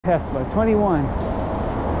Tesla, 21.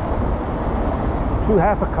 Two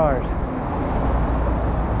half a cars.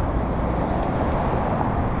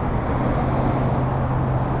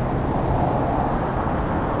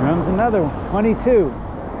 Here comes another one, 22.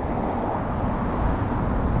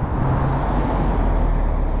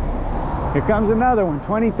 Here comes another one,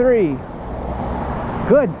 23.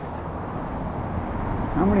 Goodness.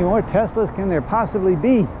 How many more Teslas can there possibly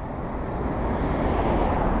be?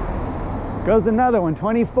 Goes another one,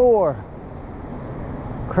 24.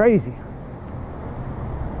 Crazy.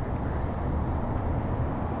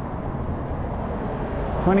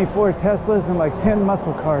 "24 Teslas and like 10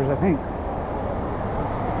 muscle cars, I think.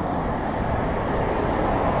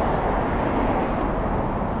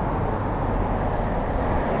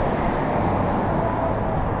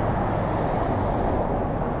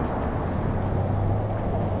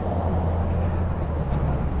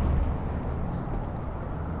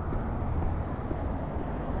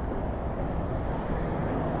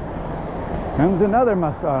 Comes another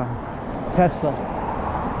Tesla,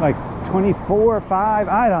 like 24 or 5,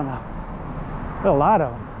 I don't know. A lot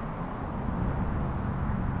of them.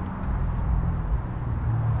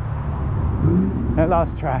 I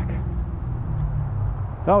lost track.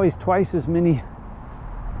 It's always twice as many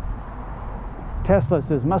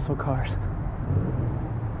Teslas as muscle cars.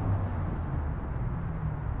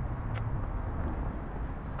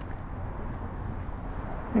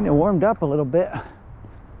 I think it warmed up a little bit.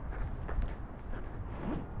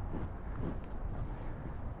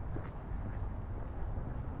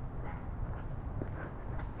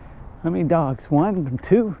 How many dogs? One,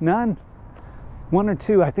 two, none? One or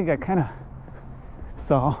two, I think I kind of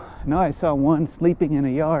saw. I know I saw one sleeping in a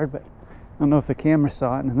yard, but I don't know if the camera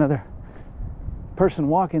saw it, and another person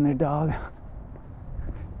walking their dog.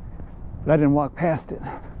 But I didn't walk past it.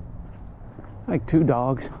 Like 2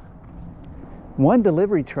 dogs. One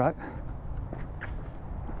delivery truck,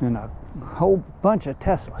 and a whole bunch of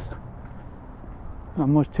Teslas.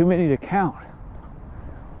 Almost too many to count.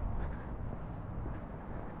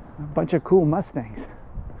 A bunch of cool Mustangs.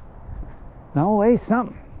 Always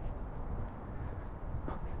something.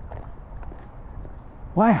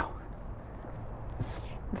 Wow. The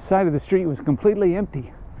side of the street was completely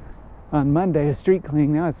empty on Monday, a street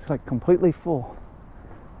cleaning. Now it's like completely full.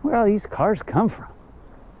 Where all these cars come from?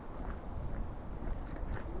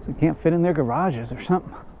 So they can't fit in their garages or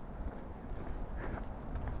something.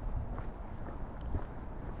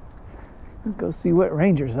 Let's go see what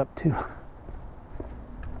Ranger's up to.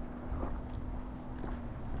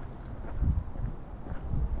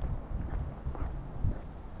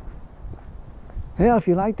 Yeah, if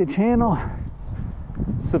you like the channel,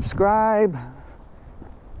 subscribe,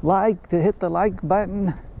 hit the like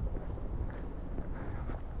button.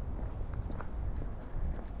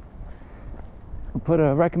 I'll put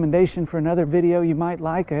a recommendation for another video you might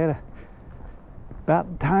like. I had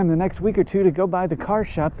about time the next week or two to go by the car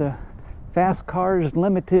shop, the Fast Cars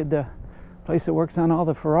Limited, the place that works on all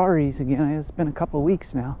the Ferraris again. It's been a couple of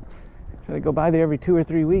weeks now. Should I go by there every 2 or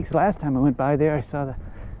 3 weeks? Last time I went by there, I saw the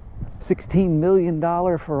 $16 million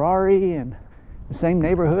Ferrari, and the same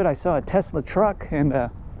neighborhood I saw a Tesla truck and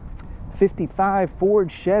a 55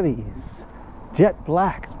 Ford Chevy, jet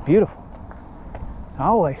black. It's beautiful.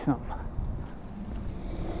 Always something.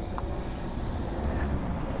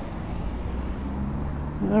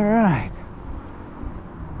 All right.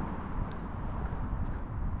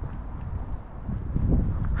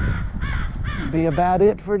 That'll be about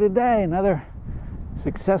it for today. Another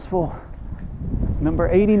successful number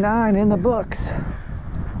 89 in the books.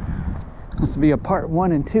 This will be a part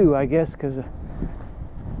 1 and 2, I guess, because it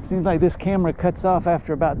seems like this camera cuts off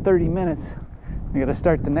after about 30 minutes. I got to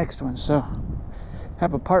start the next one, so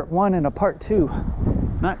have a part 1 and a part 2.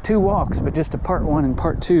 Not 2 walks, but just a part 1 and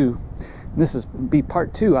part 2. This is be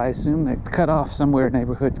part 2, I assume. That cut off somewhere in the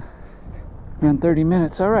neighborhood around 30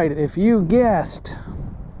 minutes. All right, if you guessed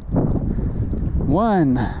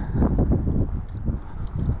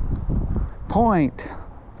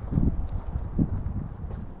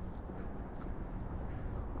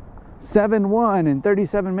in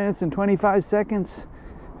 37 minutes and 25 seconds,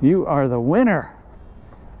 you are the winner.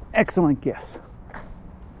 Excellent guess.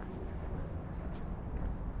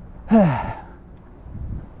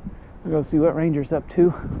 We'll go see what Ranger's up to.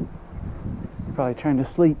 He's probably trying to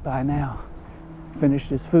sleep by now. Finished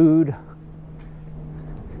his food.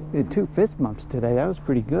 Did 2 fist bumps today. That was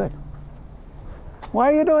pretty good.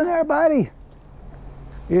 What are you doing there, buddy?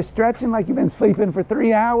 You're stretching like you've been sleeping for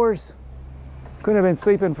 3 hours. Could have been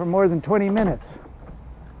sleeping for more than 20 minutes.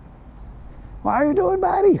 What are you doing,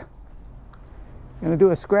 buddy? Gonna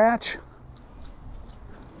do a scratch?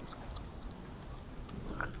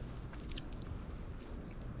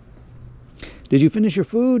 Did you finish your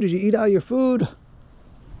food? Did you eat all your food?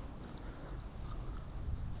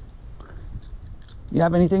 You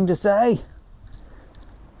have anything to say?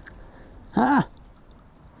 Huh?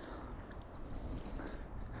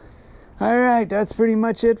 All right, that's pretty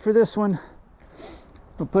much it for this one.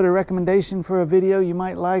 We'll put a recommendation for a video you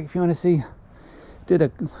might like if you want to see. Did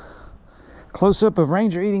a close-up of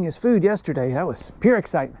Ranger eating his food yesterday. That was pure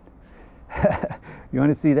excitement. You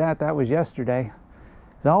want to see that? That was yesterday.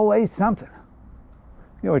 There's always something.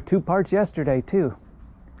 There were 2 parts yesterday too.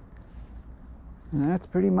 And that's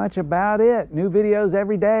pretty much about it. New videos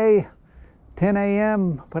every day, 10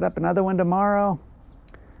 a.m. Put up another one tomorrow.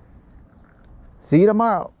 See you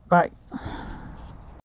tomorrow. Bye.